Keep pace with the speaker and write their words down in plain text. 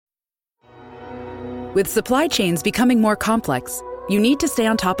With supply chains becoming more complex, you need to stay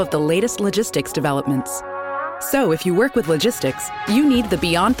on top of the latest logistics developments. So if you work with logistics, you need the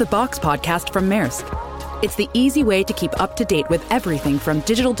Beyond the Box podcast from Maersk. It's the easy way to keep up to date with everything from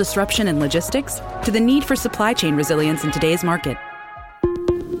digital disruption in logistics to the need for supply chain resilience in today's market.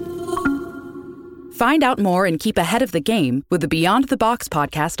 Find out more and keep ahead of the game with the Beyond the Box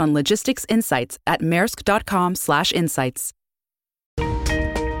podcast on logistics insights at maersk.com/insights.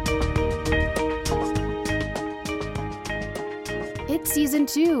 It's season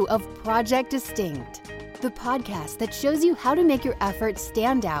 2 of Project Distinct, the podcast that shows you how to make your efforts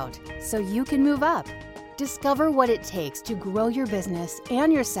stand out so you can move up. Discover what it takes to grow your business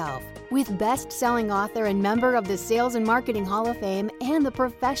and yourself with best-selling author and member of the Sales and Marketing Hall of Fame and the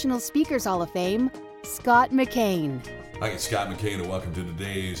Professional Speakers Hall of Fame, Scott McKain. Hi, it's Scott McKain, and welcome to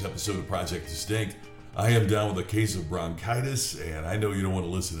today's episode of Project Distinct. I am down with a case of bronchitis, and I know you don't want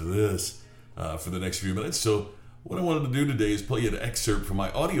to listen to this for the next few minutes, so what I wanted to do today is play you an excerpt from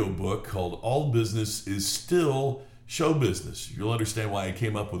my audiobook called All Business is Still Show Business. You'll understand why I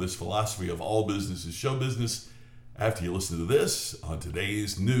came up with this philosophy of all business is show business after you listen to this on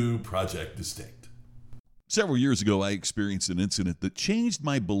today's new Project Distinct. Several years ago, I experienced an incident that changed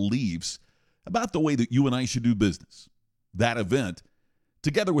my beliefs about the way that you and I should do business. That event,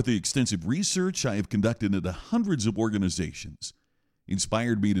 together with the extensive research I have conducted into hundreds of organizations,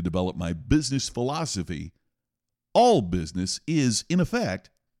 inspired me to develop my business philosophy. All business is, in effect,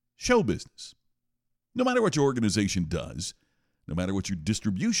 show business. No matter what your organization does, no matter what your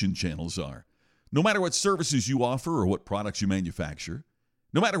distribution channels are, no matter what services you offer or what products you manufacture,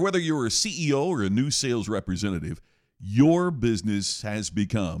 no matter whether you're a CEO or a new sales representative, your business has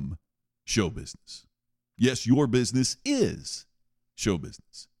become show business. Yes, your business is show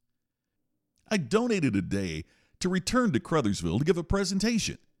business. I donated a day to return to Crothersville to give a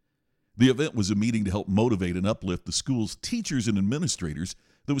presentation. The event was a meeting to help motivate and uplift the school's teachers and administrators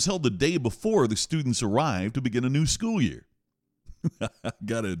that was held the day before the students arrived to begin a new school year. I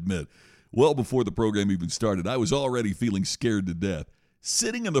gotta admit, well before the program even started, I was already feeling scared to death.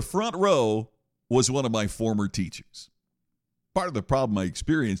 Sitting in the front row was one of my former teachers. Part of the problem I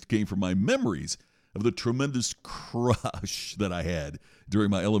experienced came from my memories of the tremendous crush that I had during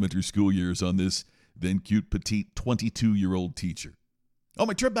my elementary school years on this then cute, petite 22-year-old teacher. On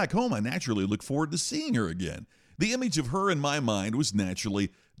my trip back home, I naturally looked forward to seeing her again. The image of her in my mind was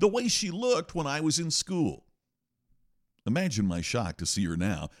naturally the way she looked when I was in school. Imagine my shock to see her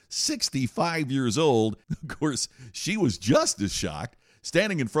now, 65 years old. Of course, she was just as shocked.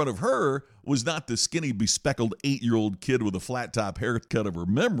 Standing in front of her was not the skinny, bespectacled 8-year-old kid with a flat-top haircut of her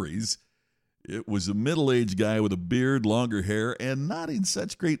memories. It was a middle-aged guy with a beard, longer hair, and not in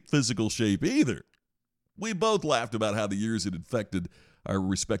such great physical shape either. We both laughed about how the years had infected our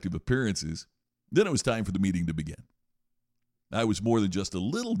respective appearances. Then it was time for the meeting to begin. I was more than just a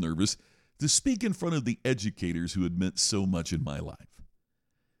little nervous to speak in front of the educators who had meant so much in my life.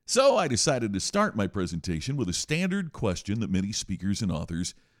 So I decided to start my presentation with a standard question that many speakers and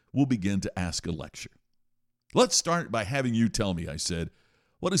authors will begin to ask a lecture. Let's start by having you tell me, I said,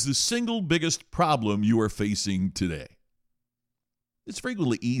 what is the single biggest problem you are facing today? It's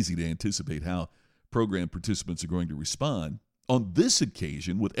frequently easy to anticipate how program participants are going to respond. On this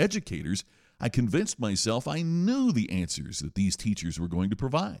occasion, with educators, I convinced myself I knew the answers that these teachers were going to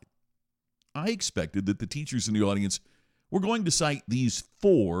provide. I expected that the teachers in the audience were going to cite these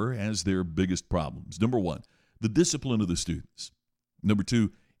 4 as their biggest problems. Number 1, the discipline of the students. Number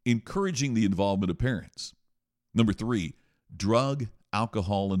 2, encouraging the involvement of parents. Number 3, drug,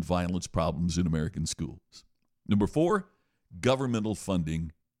 alcohol, and violence problems in American schools. Number 4, governmental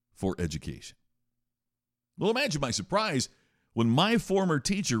funding for education. Well, imagine my surprise when my former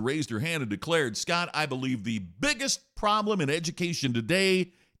teacher raised her hand and declared, Scott, I believe the biggest problem in education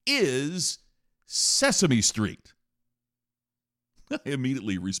today is Sesame Street. I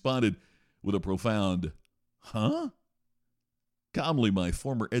immediately responded with a profound, huh? Calmly, my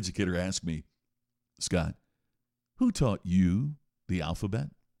former educator asked me, Scott, who taught you the alphabet?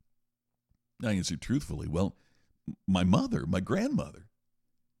 I answered truthfully, well, my mother, my grandmother.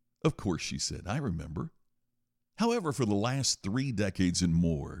 Of course, she said, I remember. However, for the last 3 decades and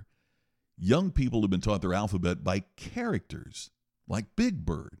more, young people have been taught their alphabet by characters like Big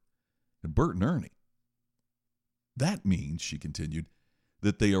Bird and Bert and Ernie. That means, she continued,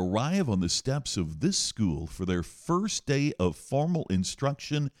 that they arrive on the steps of this school for their first day of formal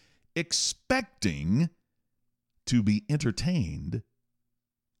instruction expecting to be entertained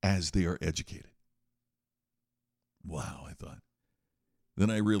as they are educated. Wow, I thought.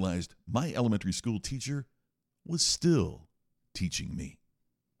 Then I realized my elementary school teacher was still teaching me.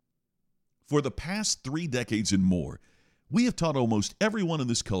 For the past 3 decades and more, we have taught almost everyone in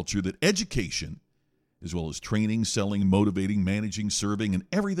this culture that education, as well as training, selling, motivating, managing, serving, and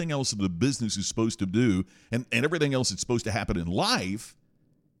everything else that the business is supposed to do, and everything else that's supposed to happen in life,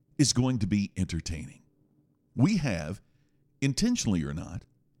 is going to be entertaining. We have, intentionally or not,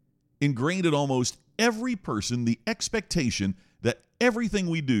 ingrained in almost every person the expectation that everything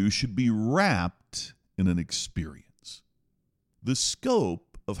we do should be wrapped in an experience. The scope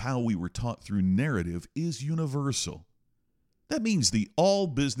of how we were taught through narrative is universal. That means the all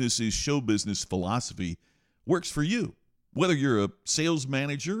business is show business philosophy works for you, whether you're a sales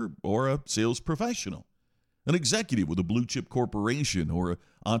manager or a sales professional, an executive with a blue chip corporation or an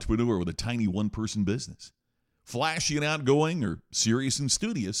entrepreneur with a tiny one-person business. Flashy and outgoing or serious and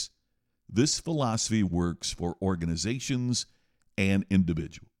studious, this philosophy works for organizations and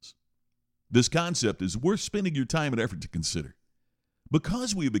individuals. This concept is worth spending your time and effort to consider.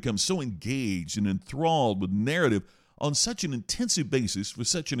 Because we have become so engaged and enthralled with narrative on such an intensive basis for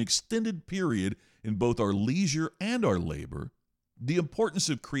such an extended period in both our leisure and our labor, the importance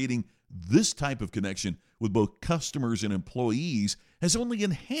of creating this type of connection with both customers and employees has only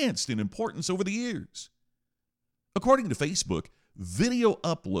enhanced in importance over the years. According to Facebook, video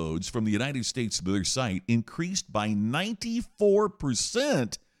uploads from the United States to their site increased by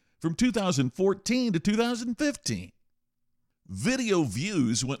 94% from 2014 to 2015. Video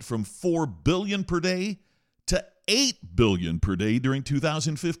views went from 4 billion per day to 8 billion per day during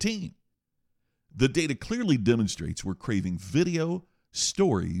 2015. The data clearly demonstrates we're craving video,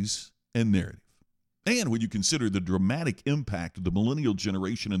 stories, and narrative. And when you consider the dramatic impact of the millennial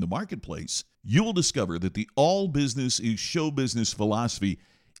generation in the marketplace, you will discover that the all business is show business philosophy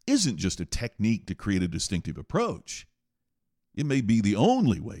isn't just a technique to create a distinctive approach. It may be the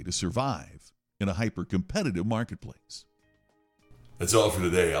only way to survive in a hyper-competitive marketplace. That's all for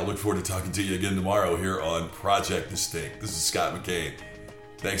today. I look forward to talking to you again tomorrow here on Project Distinct. This is Scott McKain.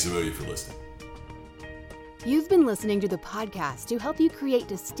 Thanks a million for listening. You've been listening to the podcast to help you create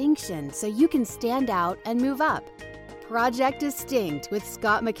distinction so you can stand out and move up. Project Distinct with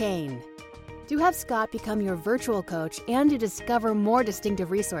Scott McKain. To have Scott become your virtual coach and to discover more distinctive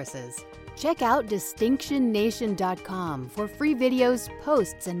resources, check out DistinctionNation.com for free videos,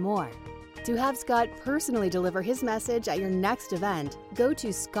 posts, and more. To have Scott personally deliver his message at your next event, go to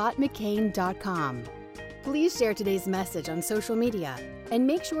scottmccain.com. Please share today's message on social media and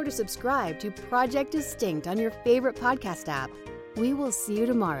make sure to subscribe to Project Distinct on your favorite podcast app. We will see you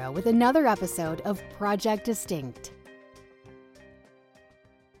tomorrow with another episode of Project Distinct.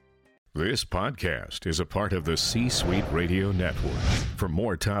 This podcast is a part of the C-Suite Radio Network. For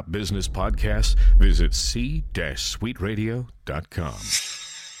more top business podcasts, visit c-suiteradio.com.